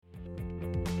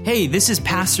Hey, this is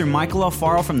Pastor Michael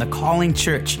Alfaro from the Calling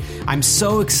Church. I'm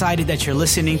so excited that you're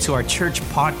listening to our church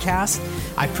podcast.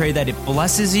 I pray that it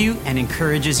blesses you and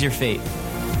encourages your faith.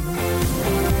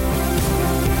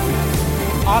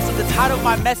 Awesome. The title of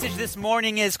my message this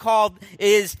morning is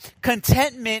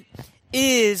Contentment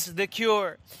is the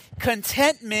Cure.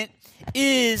 Contentment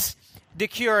is the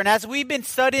cure. And as we've been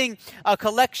studying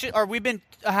we've been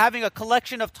having a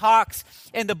collection of talks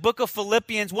in the book of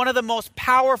Philippians, one of the most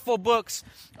powerful books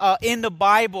in the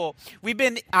Bible.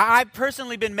 I've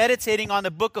personally been meditating on the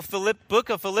book of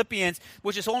Philippians,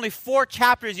 which is only 4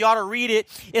 chapters. You ought to read it.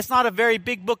 It's not a very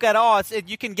big book at all.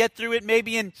 You can get through it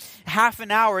maybe in half an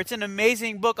hour. It's an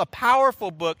amazing book, a powerful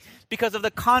book because of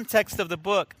the context of the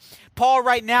book. Paul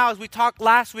right now, as we talked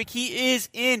last week, he is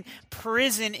in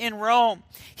prison in Rome.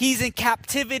 He's in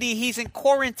captivity. He's in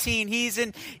quarantine. He's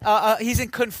in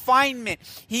confinement.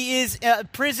 He is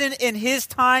prison in his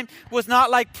time was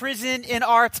not like prison in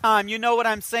our time. You know what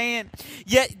I'm saying?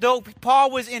 Yet, though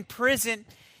Paul was in prison,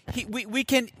 we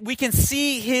can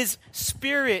see his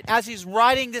spirit as he's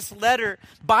writing this letter.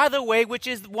 By the way, which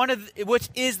is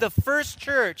the first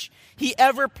church he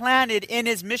ever planted in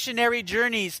his missionary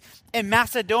journeys in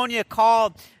Macedonia,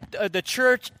 called the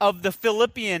Church of the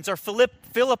Philippians, or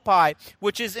Philippi,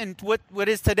 which is in what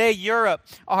is today Europe,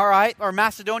 all right, or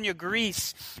Macedonia,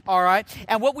 Greece, all right.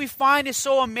 And what we find is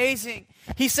so amazing.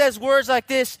 He says words like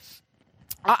this: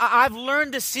 I've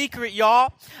learned the secret,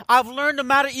 y'all. I've learned no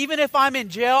matter, even if I'm in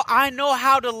jail, I know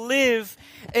how to live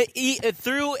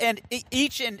through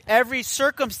each and every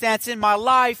circumstance in my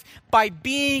life by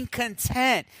being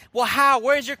content. Well, how?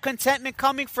 Where's your contentment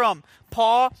coming from,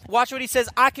 Paul? Watch what he says.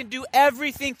 I can do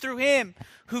everything through him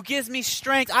who gives me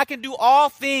strength. I can do all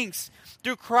things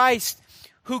through Christ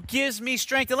who gives me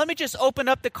strength. And let me just open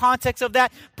up the context of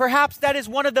that. Perhaps that is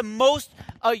one of the most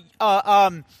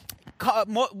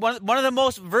one of the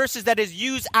most verses that is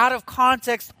used out of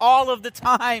context all of the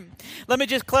time. Let me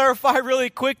just clarify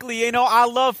really quickly. You know, I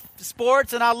love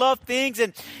sports and I love things,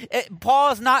 and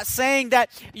Paul is not saying that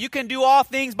you can do all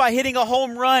things by hitting a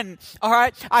home run. All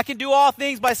right, I can do all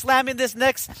things by slamming this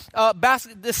next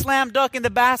the slam dunk in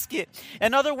the basket.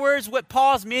 In other words, what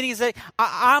Paul's meaning is that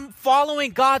I'm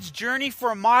following God's journey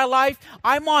for my life.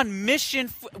 I'm on mission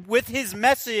with his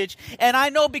message, and I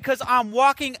know because I'm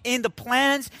walking in the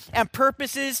plans and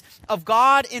purposes of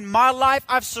God in my life.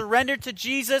 I've surrendered to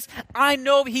Jesus. I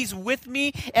know he's with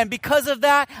me, and because of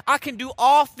that, I can do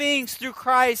all things through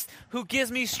Christ who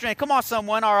gives me strength. Come on,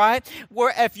 someone, all right?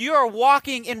 Where if you are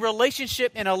walking in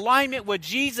relationship, in alignment with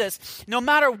Jesus, no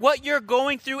matter what you're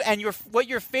going through and what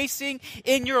you're facing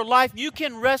in your life, you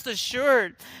can rest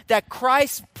assured that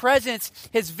Christ's presence,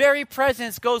 his very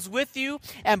presence, goes with you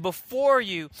and before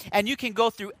you, and you can go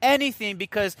through anything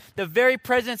because the very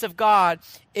presence of God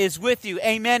is with you.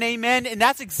 Amen, amen. And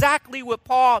that's exactly what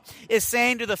Paul is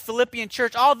saying to the Philippian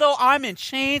church. Although I'm in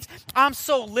chains, I'm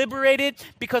so liberated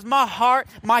because my heart,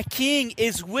 my King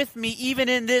is with me even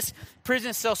in this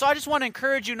prison cell. So I just want to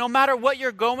encourage you, no matter what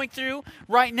you're going through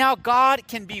right now, God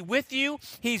can be with you.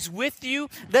 He's with you.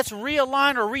 Let's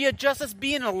realign or readjust. Let's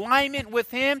be in alignment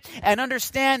with him and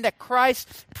understand that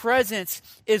Christ's presence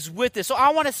is with us. So I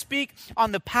want to speak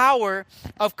on the power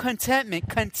of contentment.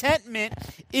 Contentment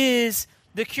is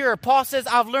the cure. Paul says,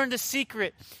 I've learned the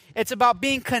secret. It's about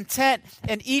being content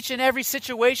in each and every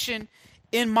situation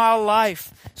in my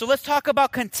life. So let's talk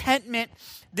about contentment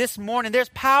this morning. There's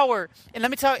power, and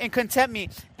let me tell you, in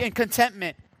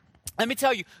contentment. Let me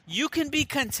tell you, you can be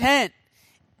content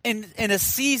in a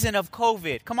season of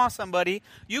COVID. Come on, somebody.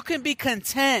 You can be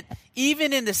content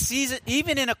even in the season,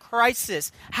 even in a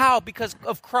crisis. How? Because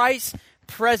of Christ's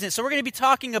presence. So we're going to be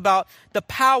talking about the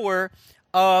power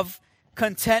of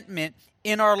contentment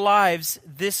in our lives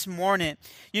this morning.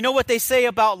 You know what they say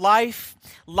about life?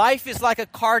 Life is like a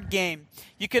card game.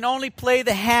 You can only play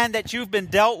the hand that you've been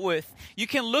dealt with. You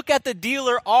can look at the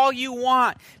dealer all you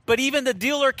want, but even the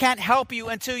dealer can't help you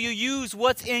until you use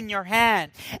what's in your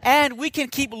hand. And we can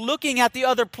keep looking at the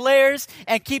other players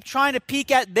and keep trying to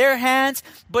peek at their hands,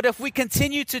 but if we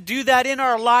continue to do that in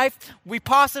our life, we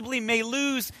possibly may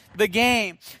lose the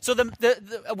game. So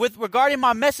with regarding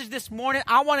my message this morning,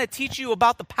 I want to teach you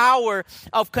about the power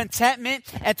of contentment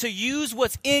and to use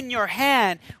what's in your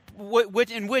hand,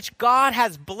 in which God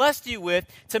has blessed you with,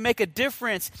 to make a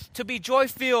difference, to be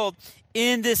joy-filled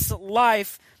in this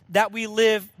life that we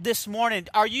live this morning.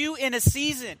 Are you in a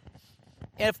season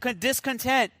of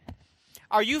discontent?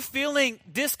 Are you feeling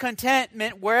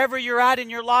discontentment wherever you're at in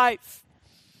your life?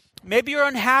 Maybe you're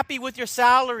unhappy with your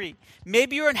salary.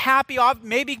 Maybe you're unhappy,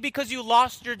 maybe because you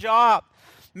lost your job.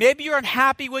 Maybe you're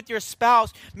unhappy with your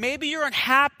spouse. Maybe you're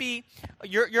unhappy.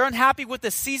 You're unhappy with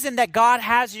the season that God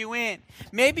has you in.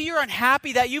 Maybe you're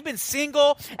unhappy that you've been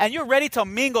single and you're ready to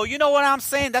mingle. You know what I'm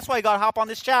saying? That's why you got to hop on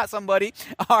this chat, somebody.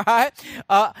 All right.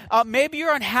 Maybe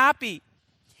you're unhappy.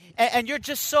 And you're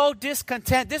just so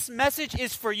discontent. This message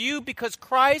is for you because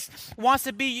Christ wants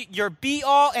to be your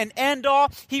be-all and end-all.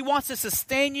 He wants to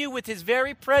sustain you with his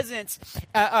very presence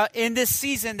in this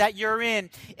season that you're in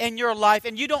your life.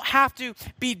 And you don't have to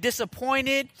be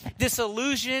disappointed,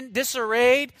 disillusioned,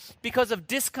 disarrayed because of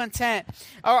discontent.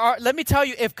 Let me tell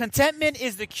you, if contentment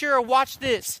is the cure, watch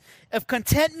this. If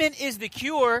contentment is the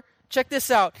cure, check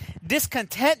this out.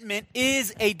 Discontentment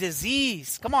is a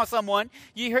disease. Come on, someone.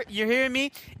 You're hearing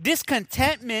me?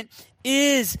 Discontentment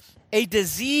is a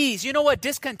disease. You know what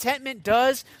discontentment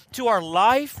does to our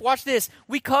life? Watch this.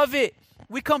 We covet.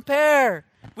 We compare.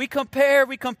 We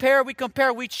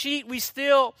cheat, we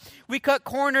steal, we cut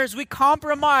corners, we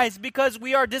compromise because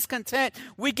we are discontent.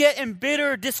 We get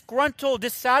embittered, disgruntled,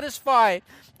 dissatisfied,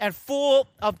 and full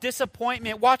of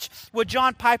disappointment. Watch what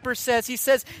John Piper says. He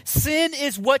says, sin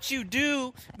is what you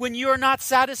do when you are not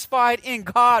satisfied in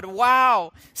God.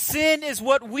 Wow. Sin is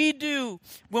what we do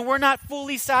when we're not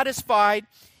fully satisfied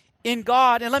in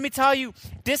God. And let me tell you,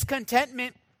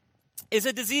 discontentment is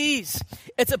a disease.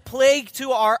 It's a plague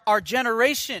to our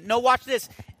generation. No, watch this.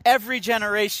 Every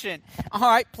generation. All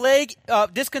right.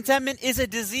 Discontentment is a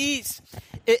disease.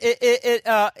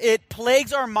 It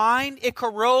plagues our mind. It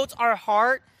corrodes our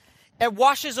heart. It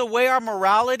washes away our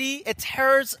morality. It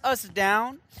tears us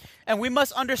down. And we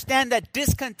must understand that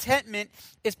discontentment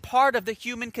is part of the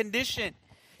human condition.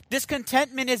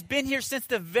 Discontentment has been here since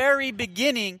the very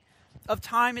beginning of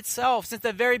time itself, since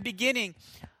the very beginning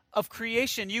of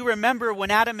creation. You remember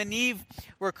when Adam and Eve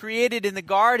were created in the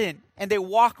garden and they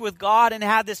walked with God and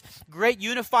had this great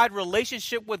unified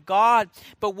relationship with God.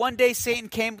 But one day Satan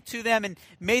came to them and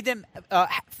made them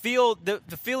feel the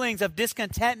feelings of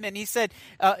discontentment.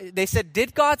 They said,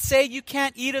 did God say you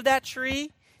can't eat of that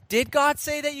tree? Did God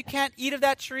say that you can't eat of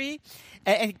that tree?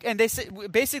 And they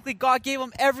said, basically, God gave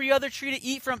them every other tree to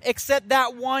eat from except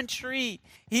that one tree.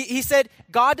 He said,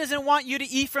 God doesn't want you to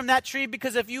eat from that tree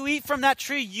because if you eat from that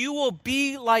tree, you will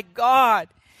be like God.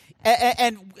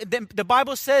 And the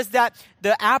Bible says that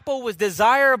the apple was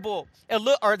desirable,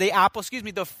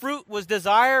 the fruit was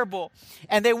desirable.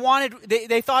 And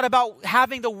they thought about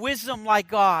having the wisdom like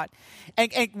God.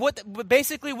 And what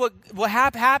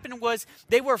happened was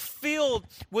they were filled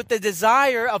with the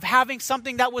desire of having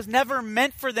something that was never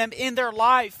meant for them in their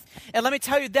life. And let me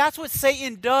tell you, that's what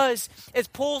Satan does, is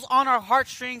pulls on our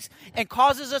heartstrings and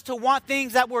causes us to want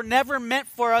things that were never meant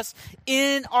for us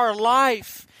in our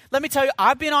life. Let me tell you,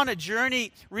 I've been on a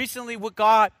journey recently with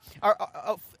God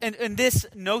in this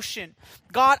notion.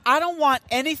 God, I don't want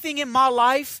anything in my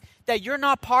life that you're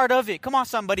not part of it. Come on,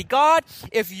 somebody. God,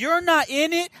 if you're not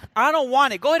in it, I don't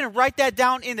want it. Go ahead and write that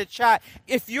down in the chat.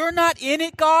 If you're not in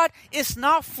it, God, it's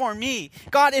not for me.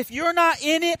 God, if you're not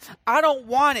in it, I don't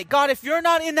want it. God, if you're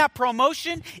not in that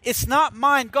promotion, it's not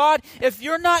mine. God, if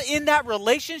you're not in that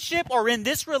relationship or in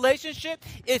this relationship,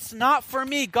 it's not for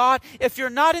me. God, if you're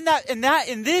not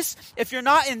in this, if you're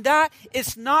not in that,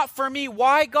 it's not for me.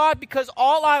 Why, God? Because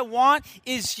all I want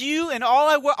is you, and all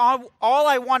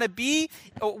I want to be,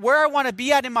 where I want to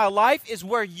be at in my life is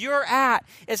where you're at,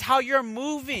 is how you're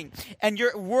moving and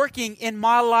you're working in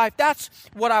my life. That's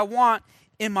what I want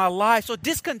in my life. So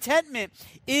discontentment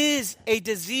is a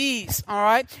disease, all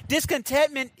right?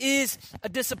 Discontentment is a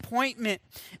disappointment.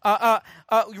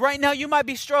 Right now, you might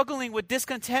be struggling with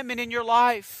discontentment in your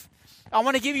life. I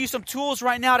want to give you some tools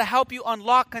right now to help you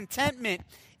unlock contentment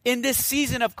in this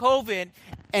season of COVID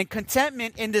and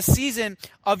contentment in the season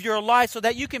of your life so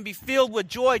that you can be filled with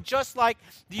joy just like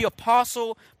the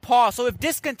Apostle Paul. So if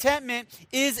discontentment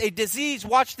is a disease,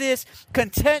 watch this.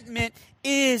 Contentment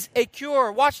is a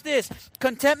cure. Watch this.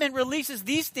 Contentment releases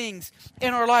these things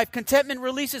in our life. Contentment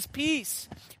releases peace,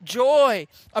 joy,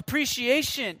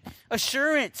 appreciation,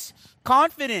 assurance,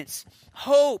 confidence,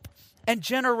 hope, and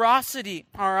generosity.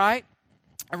 All right?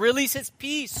 It releases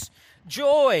peace,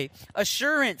 joy,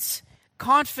 assurance,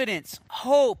 confidence,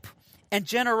 hope, and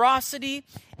generosity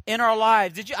in our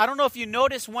lives. I don't know if you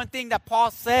noticed one thing that Paul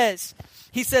says.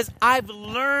 He says, I've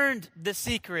learned the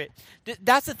secret.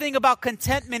 That's the thing about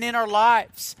contentment in our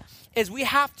lives, is we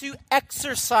have to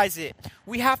exercise it.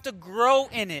 We have to grow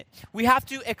in it. We have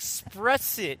to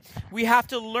express it. We have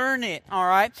to learn it, all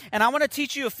right? And I want to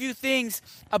teach you a few things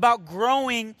about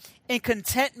growing in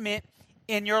contentment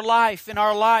in your life, in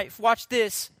our life. Watch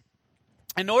this.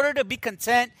 In order to be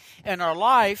content in our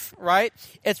life, right,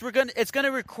 it's going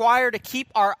to require to keep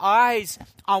our eyes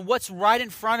on what's right in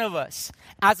front of us,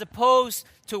 as opposed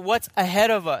to what's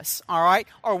ahead of us, all right,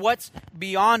 or what's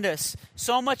beyond us.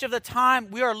 So much of the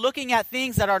time, we are looking at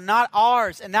things that are not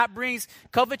ours, and that brings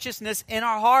covetousness in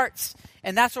our hearts.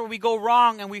 And that's where we go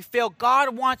wrong and we fail.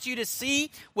 God wants you to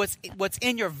see what's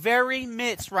in your very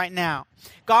midst right now.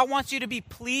 God wants you to be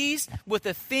pleased with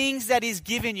the things that He's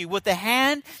given you, with the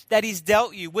hand that He's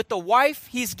dealt you, with the wife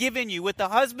He's given you, with the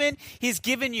husband He's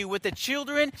given you, with the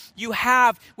children you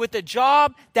have, with the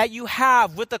job that you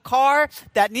have, with the car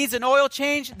that needs an oil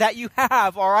change that you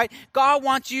have, all right? God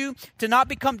wants you to not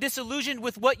become disillusioned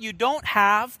with what you don't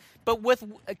have, but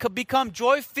become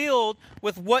joy-filled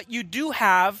with what you do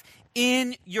have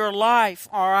in your life,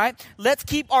 all right? Let's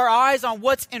keep our eyes on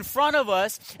what's in front of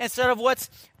us instead of what's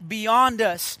beyond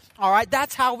us, all right?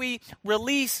 That's how we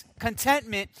release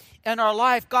contentment in our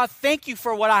life. God, thank you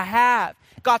for what I have.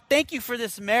 God, thank you for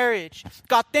this marriage.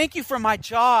 God, thank you for my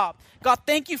job. God,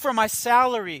 thank you for my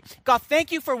salary. God,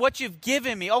 thank you for what you've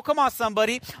given me. Oh, come on,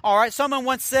 somebody. All right. Someone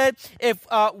once said, if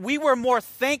we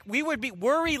would be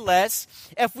worry less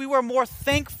if we were more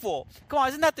thankful. Come on,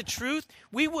 isn't that the truth?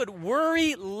 We would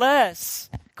worry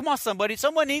less. Come on, somebody.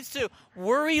 Someone needs to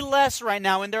worry less right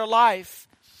now in their life.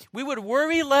 We would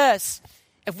worry less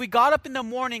if we got up in the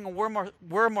morning and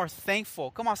we're more thankful.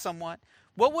 Come on, someone.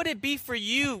 What would it be for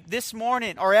you this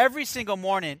morning or every single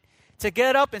morning to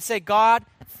get up and say, God,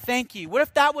 thank you? What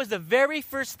if that was the very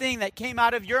first thing that came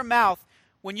out of your mouth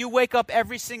when you wake up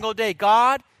every single day?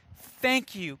 God,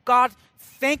 thank you. God,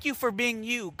 thank you for being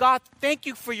you. God, thank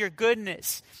you for your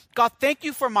goodness. God, thank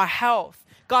you for my health.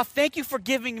 God, thank you for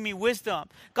giving me wisdom.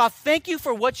 God, thank you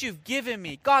for what you've given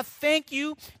me. God, thank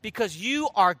you because you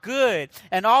are good.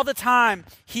 And all the time,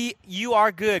 you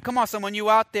are good. Come on, someone, you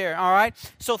out there, all right?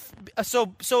 So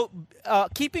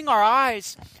keeping our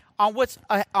eyes on what's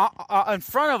in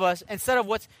front of us instead of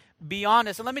what's beyond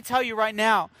us. And let me tell you right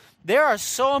now, there are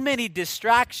so many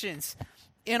distractions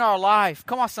in our life.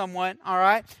 Come on, someone, all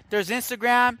right? There's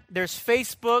Instagram, there's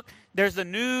Facebook, there's the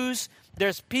news,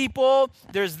 there's people,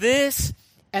 there's this,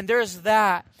 and there's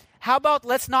that. How about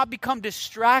let's not become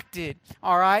distracted,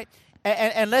 all right?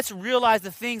 And let's realize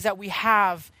the things that we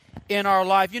have in our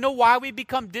life. You know why we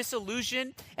become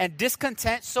disillusioned and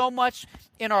discontent so much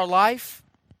in our life?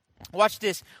 Watch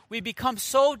this. We become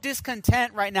so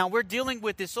discontent right now. We're dealing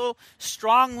with this so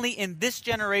strongly in this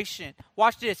generation.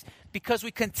 Watch this. Because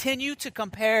we continue to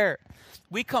compare.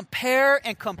 We compare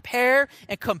and compare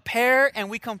and compare and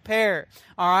we compare.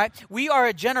 All right? We are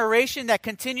a generation that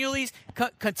continually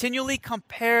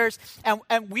compares,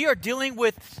 and we are dealing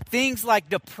with things like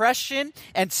depression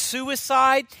and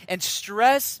suicide and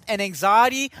stress and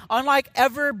anxiety unlike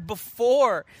ever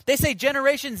before. They say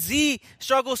Generation Z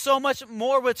struggles so much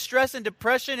more with stress and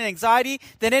depression and anxiety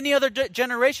than any other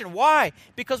generation. Why?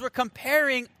 Because we're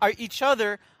comparing each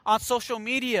other on social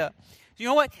media. You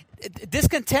know what?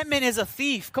 Discontentment is a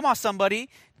thief. Come on, somebody.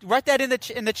 Write that in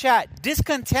the chat.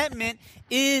 Discontentment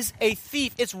is a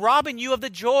thief. It's robbing you of the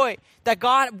joy that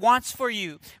God wants for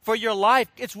you, for your life.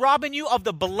 It's robbing you of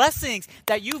the blessings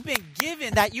that you've been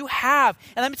given, that you have.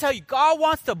 And let me tell you, God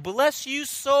wants to bless you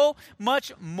so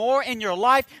much more in your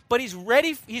life, but He's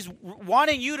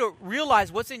wanting you to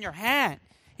realize what's in your hand.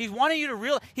 He's wanting you to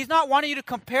realize. He's not wanting you to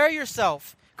compare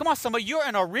yourself. Come on, somebody. You're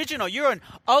an original. You're an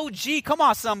OG. Come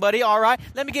on, somebody. All right.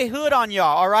 Let me get hood on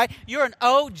y'all. All right. You're an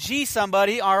OG,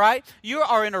 somebody. All right. You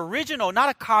are an original,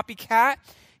 not a copycat.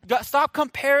 Stop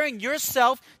comparing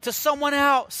yourself to someone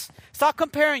else. Stop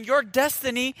comparing your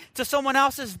destiny to someone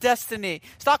else's destiny.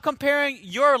 Stop comparing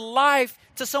your life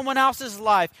to someone else's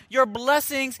life. Your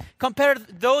blessings compared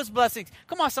to those blessings.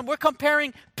 Come on, we're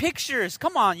comparing pictures.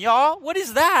 Come on, y'all. What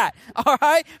is that? All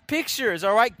right? Pictures,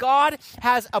 all right? God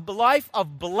has a life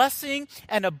of blessing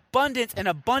and abundance, an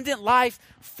abundant life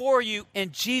for you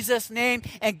in Jesus' name.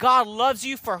 And God loves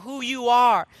you for who you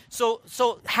are. So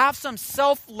have some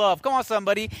self-love. Come on,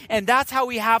 somebody. And that's how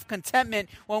we have contentment,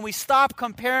 when we stop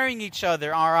comparing each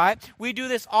other, all right? We do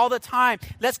this all the time.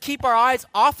 Let's keep our eyes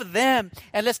off of them,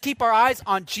 and let's keep our eyes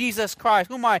on Jesus Christ.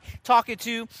 Who am I talking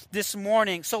to this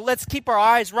morning? So let's keep our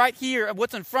eyes right here at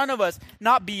what's in front of us,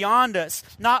 not beyond us,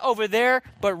 not over there,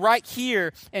 but right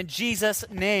here in Jesus'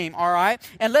 name, all right?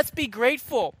 And let's be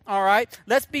grateful, all right?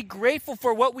 Let's be grateful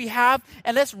for what we have,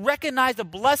 and let's recognize the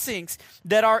blessings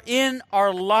that are in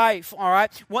our life, all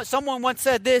right? Someone once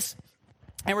said this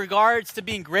in regards to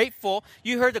being grateful.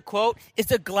 You heard the quote,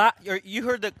 you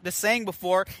heard the saying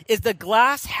before, is the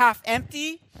glass half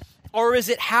empty or is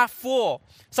it half full?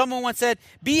 Someone once said,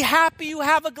 be happy you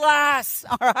have a glass,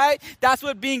 all right? That's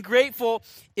what being grateful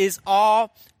is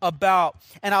all about.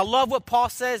 And I love what Paul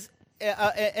says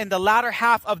in the latter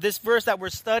half of this verse that we're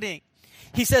studying.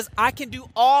 He says, I can do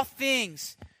all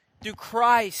things through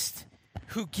Christ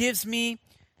who gives me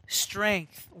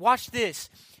strength. Watch this.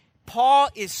 Paul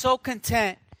is so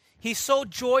content. He's so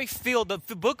joy-filled.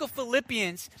 The book of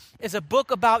Philippians is a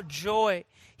book about joy.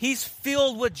 He's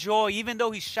filled with joy, even though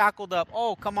he's shackled up.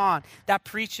 Oh, come on. That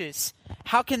preaches.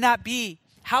 How can that be?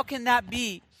 How can that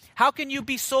be? How can you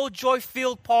be so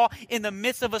joy-filled, Paul, in the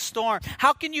midst of a storm?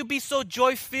 How can you be so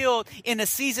joy-filled in a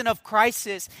season of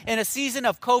crisis, in a season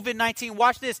of COVID-19?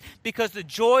 Watch this, because the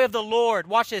joy of the Lord,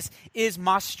 watch this, is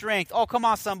my strength. Oh, come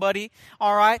on, somebody.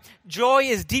 All right? Joy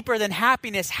is deeper than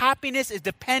happiness. Happiness is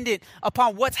dependent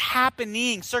upon what's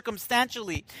happening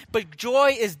circumstantially. But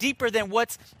joy is deeper than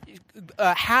what's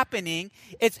happening.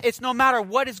 It's no matter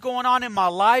what is going on in my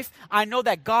life, I know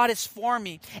that God is for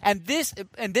me. And this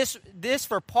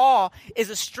for Paul is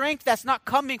a strength that's not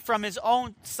coming from his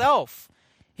own self.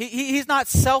 He's not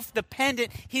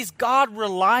self-dependent. He's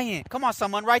God-reliant. Come on,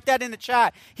 someone, write that in the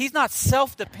chat. He's not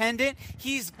self-dependent.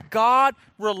 He's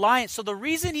God-reliant. So the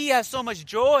reason he has so much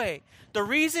joy, the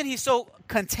reason he's so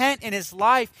content in his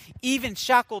life, even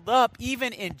shackled up,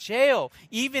 even in jail,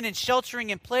 even in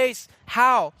sheltering in place,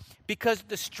 how? Because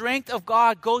the strength of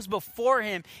God goes before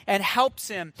him and helps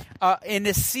him in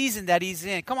this season that he's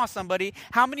in. Come on, somebody.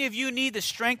 How many of you need the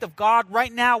strength of God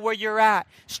right now where you're at?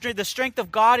 The strength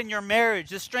of God in your marriage,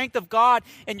 the strength of God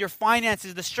in your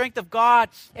finances, the strength of God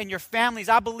in your families.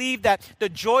 I believe that the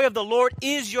joy of the Lord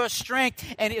is your strength,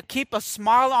 and it'll keep a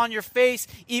smile on your face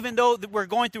even though we're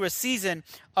going through a season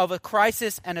of a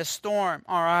crisis and a storm,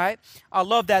 all right? I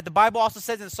love that. The Bible also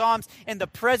says in Psalms, in the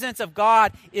presence of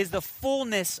God is the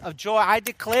fullness of joy. I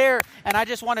declare, and I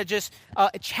just want to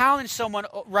challenge someone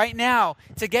right now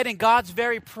to get in God's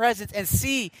very presence and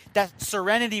see that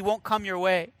serenity won't come your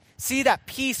way. See that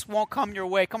peace won't come your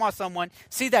way. Come on, someone.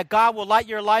 See that God will light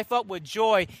your life up with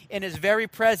joy in his very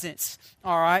presence,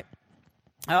 all right?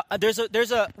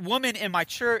 There's a woman in my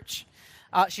church.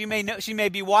 She may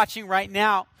be watching right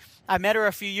now. I met her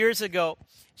a few years ago.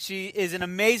 She is an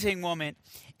amazing woman,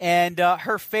 and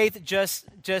her faith just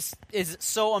is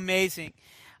so amazing.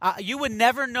 You would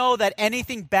never know that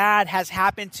anything bad has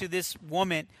happened to this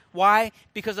woman. Why?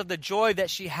 Because of the joy that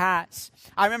she has.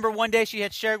 I remember one day she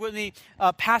had shared with me,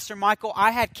 Pastor Michael,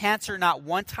 I had cancer not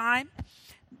one time,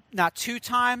 not two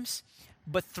times,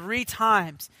 but 3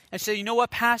 times. And so, you know what,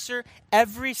 Pastor?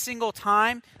 Every single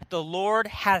time, the Lord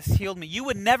has healed me. You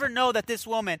would never know that this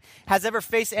woman has ever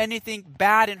faced anything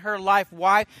bad in her life.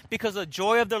 Why? Because the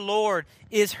joy of the Lord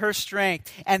is her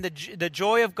strength. And the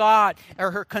joy of God,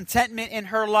 or her contentment in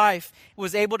her life,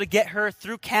 was able to get her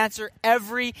through cancer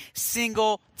every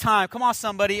single time. Come on,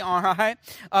 somebody, all right?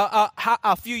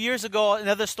 A few years ago,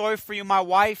 another story for you, my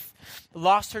wife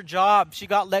lost her job. She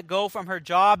got let go from her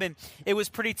job, and it was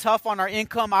pretty tough on our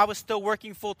income. I was still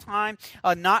working full-time,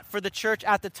 not for the church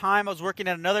at the time. I was working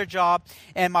at another job,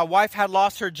 and my wife had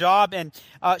lost her job, and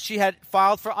she had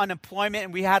filed for unemployment,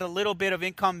 and we had a little bit of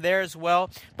income there as well.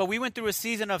 But we went through a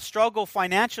season of struggle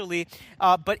financially,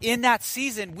 but in that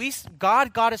season,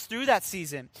 God got us through that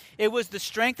season. It was the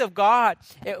strength of God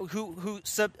who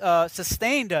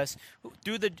sustained us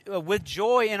through with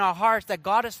joy in our hearts that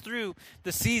got us through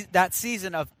that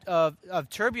season of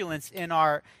turbulence in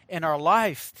our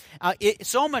life.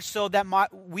 So much so that my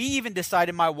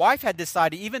wife had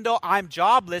decided, even though I'm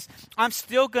jobless, I'm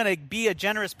still going to be a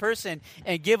generous person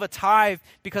and give a tithe,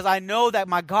 because I know that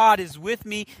my God is with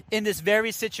me in this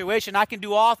very situation. I can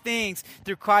do all things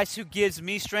through Christ who gives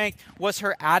me strength, was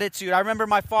her attitude. I remember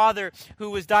my father, who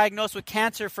was diagnosed with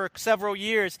cancer for several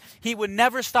years. He would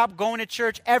never stop going to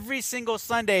church every single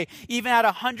Sunday, even at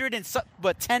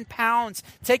 110 pounds.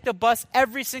 Take the bus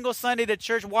every single Sunday to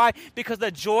church. Why? Because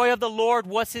the joy of the Lord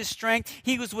was his strength.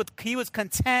 He was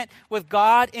content with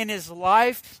God in his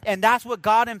life, and that's what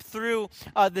got him through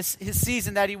his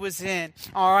season that he was in.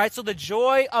 All right, so the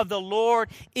joy of the Lord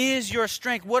is your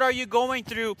strength. What are you going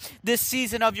through this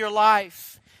season of your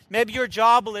life? Maybe you're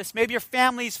jobless. Maybe your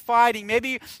family's fighting.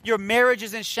 Maybe your marriage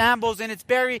is in shambles and it's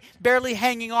barely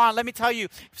hanging on. Let me tell you,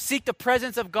 seek the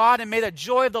presence of God, and may the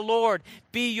joy of the Lord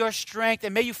be your strength.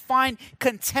 And may you find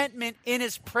contentment in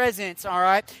his presence, all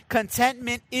right?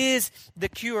 Contentment is the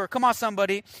cure. Come on,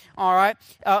 somebody, all right?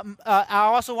 I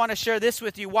also want to share this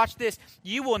with you. Watch this.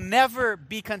 You will never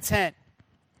be content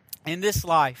in this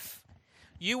life.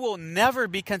 You will never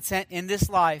be content in this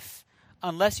life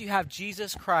unless you have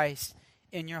Jesus Christ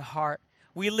in your heart.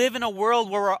 We live in a world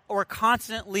where we're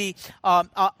constantly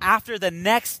after the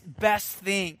next best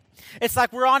thing. It's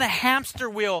like we're on a hamster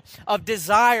wheel of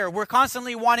desire. We're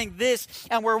constantly wanting this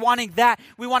and we're wanting that.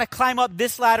 We want to climb up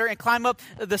this ladder and climb up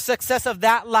the success of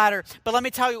that ladder. But let me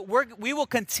tell you, we will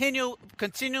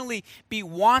continually be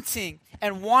wanting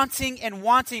and wanting and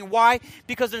wanting. Why?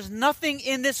 Because there's nothing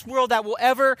in this world that will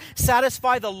ever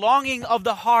satisfy the longing of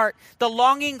the heart, the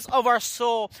longings of our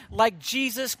soul, like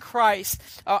Jesus Christ.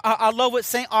 I love what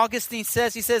St. Augustine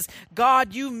says. He says,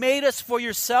 God, you made us for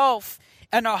yourself,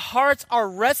 and our hearts are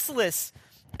restless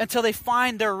until they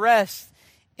find their rest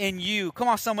in you. Come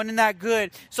on, someone, isn't that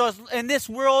good? So in this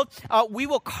world, we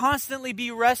will constantly be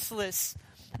restless.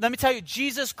 Let me tell you,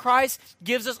 Jesus Christ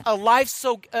gives us a life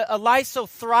so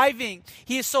thriving.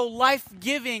 He is so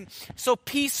life-giving, so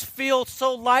peace-filled,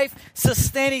 so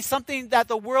life-sustaining, something that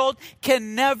the world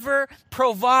can never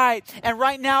provide. And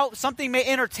right now, something may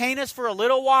entertain us for a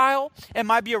little while. It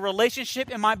might be a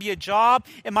relationship. It might be a job.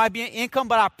 It might be an income.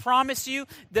 But I promise you,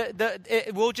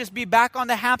 it will just be back on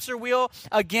the hamster wheel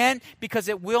again, because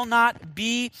it will not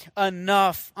be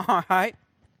enough. All right?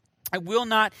 It will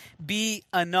not be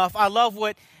enough. I love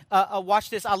what, watch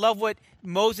this. I love what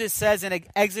Moses says in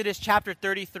Exodus chapter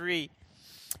 33.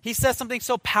 He says something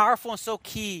so powerful and so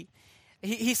key.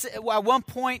 He said, at one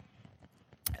point,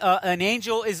 an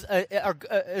angel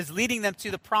is leading them to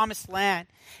the promised land.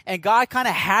 And God kind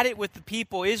of had it with the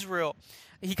people, Israel.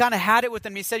 He kind of had it with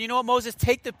them. He said, you know what, Moses,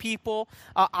 take the people.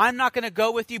 I'm not going to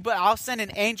go with you, but I'll send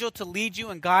an angel to lead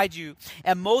you and guide you.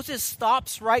 And Moses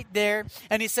stops right there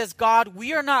and he says, God,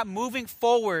 we are not moving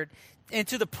forward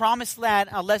into the promised land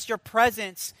unless your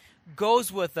presence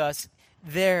goes with us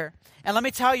there. And let me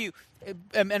tell you,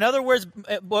 in other words,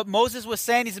 what Moses was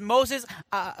saying is, Moses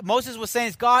was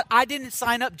saying, God, I didn't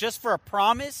sign up just for a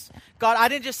promise. God, I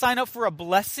didn't just sign up for a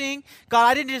blessing. God,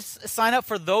 I didn't just sign up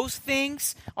for those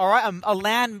things, all right, a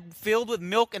land filled with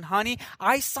milk and honey.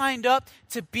 I signed up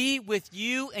to be with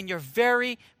you in your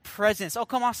very presence. Oh,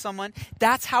 come on, someone.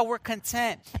 That's how we're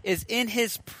content, is in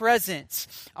his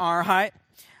presence, all right?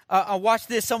 Watch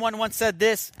this. Someone once said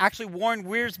this. Actually, Warren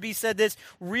Wiersbe said this.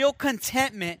 Real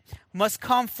contentment must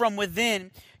come from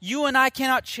within. You and I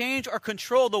cannot change or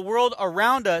control the world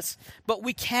around us, but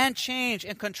we can change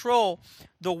and control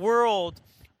the world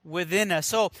within us.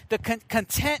 So the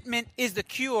contentment is the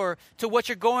cure to what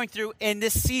you're going through in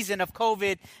this season of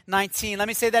COVID-19. Let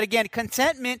me say that again.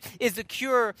 Contentment is the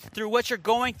cure through what you're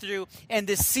going through in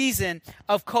this season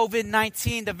of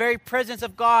COVID-19. The very presence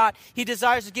of God, he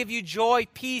desires to give you joy,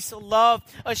 peace, love,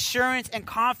 assurance, and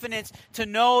confidence to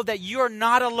know that you're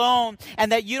not alone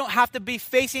and that you don't have to be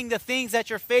facing the things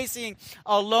that you're facing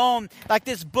alone. Like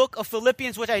this book of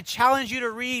Philippians, which I challenge you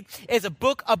to read, is a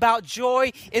book about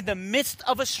joy in the midst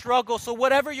of a struggle. So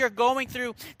whatever you're going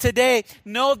through today,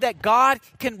 know that God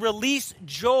can release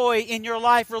joy in your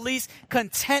life, release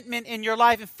contentment in your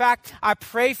life. In fact, I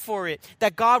pray for it,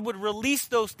 that God would release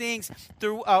those things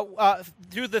through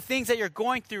the things that you're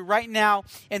going through right now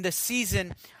in the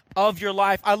season of your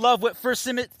life. I love what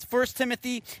 1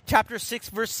 Timothy chapter 6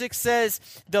 verse 6 says,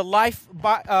 the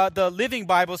Living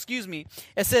Bible,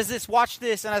 It says this, watch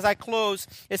this, and as I close,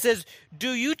 it says,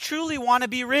 do you truly want to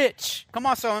be rich? Come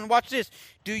on, someone, watch this.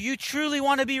 Do you truly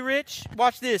want to be rich?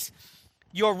 Watch this.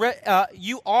 You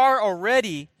are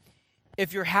already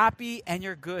if you're happy and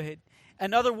you're good.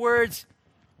 In other words,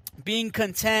 being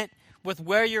content with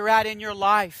where you're at in your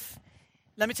life.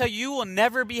 Let me tell you, you will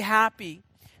never be happy.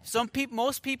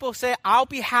 Most people say, I'll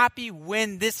be happy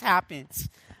when this happens.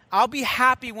 I'll be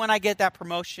happy when I get that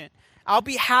promotion. I'll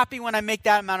be happy when I make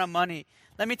that amount of money.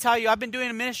 Let me tell you, I've been doing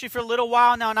a ministry for a little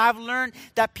while now, and I've learned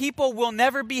that people will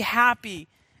never be happy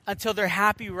until they're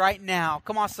happy right now.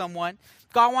 Come on, someone.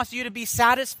 God wants you to be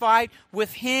satisfied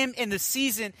with him in the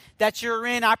season that you're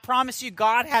in. I promise you,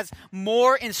 God has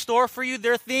more in store for you.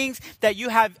 There are things that you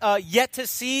have yet to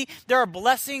see. There are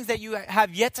blessings that you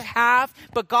have yet to have.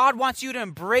 But God wants you to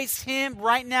embrace him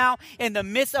right now in the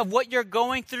midst of what you're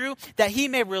going through, that he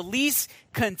may release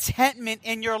contentment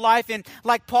in your life. And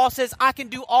like Paul says, I can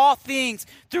do all things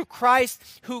through Christ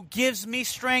who gives me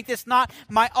strength. It's not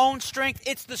my own strength.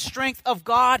 It's the strength of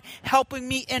God helping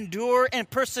me endure and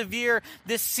persevere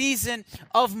this season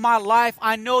of my life.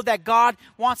 I know that God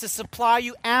wants to supply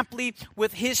you amply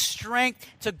with his strength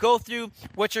to go through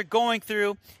what you're going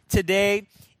through today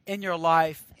in your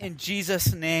life, in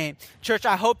Jesus' name. Church,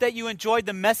 I hope that you enjoyed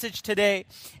the message today.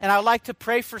 And I'd like to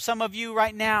pray for some of you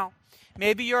right now.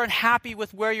 Maybe you're unhappy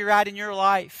with where you're at in your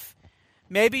life.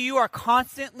 Maybe you are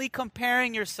constantly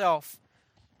comparing yourself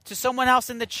to someone else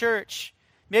in the church.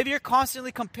 Maybe you're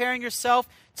constantly comparing yourself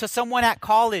to someone at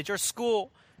college or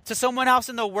school, to someone else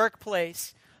in the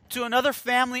workplace. to another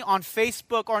family on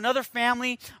Facebook or another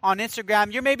family on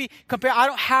Instagram. You're maybe comparing, I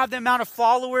don't have the amount of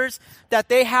followers that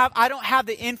they have. I don't have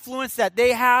the influence that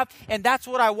they have, and that's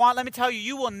what I want. Let me tell you,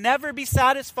 you will never be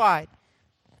satisfied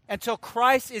until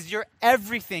Christ is your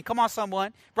everything. Come on,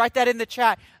 someone. Write that in the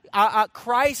chat.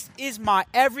 Christ is my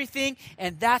everything,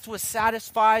 and that's what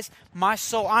satisfies my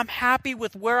soul. I'm happy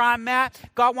with where I'm at.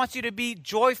 God wants you to be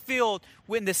joy-filled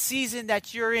in the season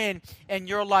that you're in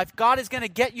your life. God is going to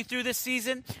get you through this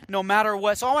season no matter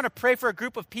what. So I want to pray for a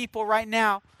group of people right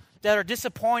now that are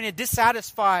disappointed,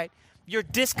 dissatisfied. You're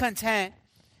discontent.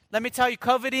 Let me tell you,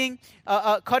 coveting,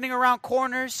 cutting around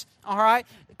corners, all right?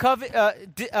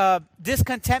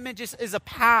 Discontentment just is a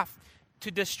path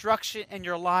to destruction in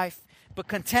your life. But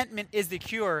contentment is the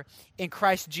cure in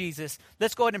Christ Jesus.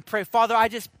 Let's go ahead and pray. Father, I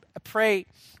just pray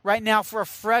right now for a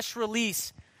fresh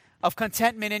release of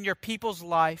contentment in your people's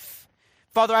life.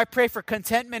 Father, I pray for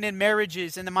contentment in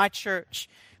marriages and in my church.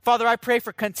 Father, I pray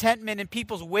for contentment in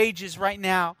people's wages right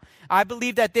now. I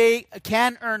believe that they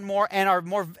can earn more and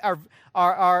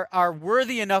are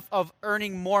worthy enough of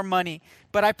earning more money.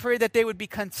 But I pray that they would be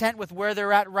content with where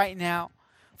they're at right now.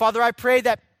 Father, I pray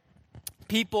that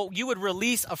you would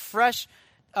release a fresh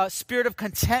spirit of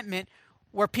contentment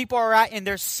where people are at in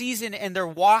their season and their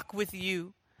walk with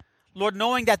you. Lord,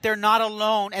 knowing that they're not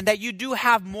alone and that you do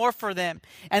have more for them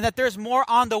and that there's more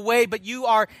on the way, but you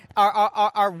are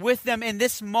with them in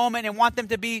this moment and want them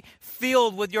to be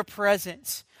filled with your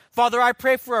presence. Father, I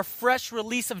pray for a fresh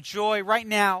release of joy right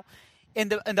now in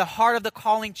the heart of the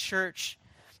Calling Church,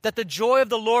 that the joy of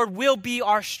the Lord will be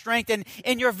our strength, and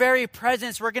in your very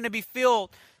presence we're going to be filled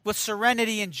with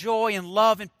serenity and joy and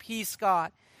love and peace,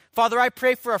 God. Father, I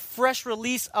pray for a fresh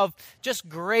release of just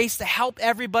grace to help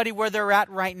everybody where they're at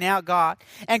right now, God.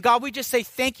 And God, we just say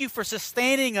thank you for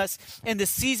sustaining us in the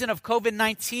season of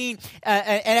COVID-19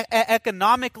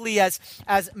 economically as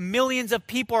millions of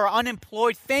people are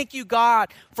unemployed. Thank you, God,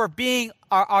 for being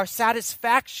our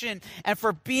satisfaction and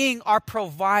for being our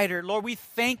provider. Lord, we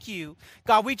thank you.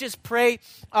 God, we just pray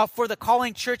for the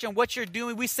Calling Church and what you're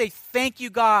doing. We say thank you,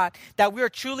 God, that we are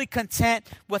truly content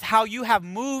with how you have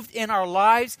moved in our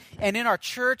lives and in our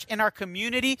church, in our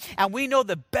community. And we know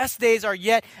the best days are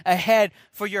yet ahead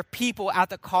for your people at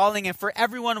the Calling and for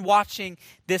everyone watching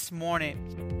this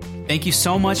morning. Thank you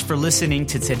so much for listening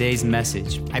to today's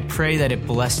message. I pray that it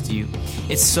blessed you.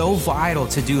 It's so vital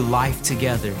to do life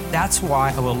together. That's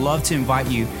why I would love to invite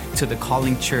you to the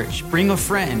Calling Church. Bring a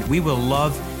friend. We will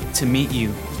love to meet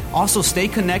you. Also, stay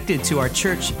connected to our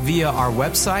church via our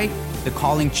website, the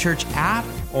Calling Church app,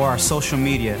 or our social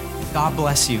media. God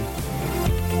bless you.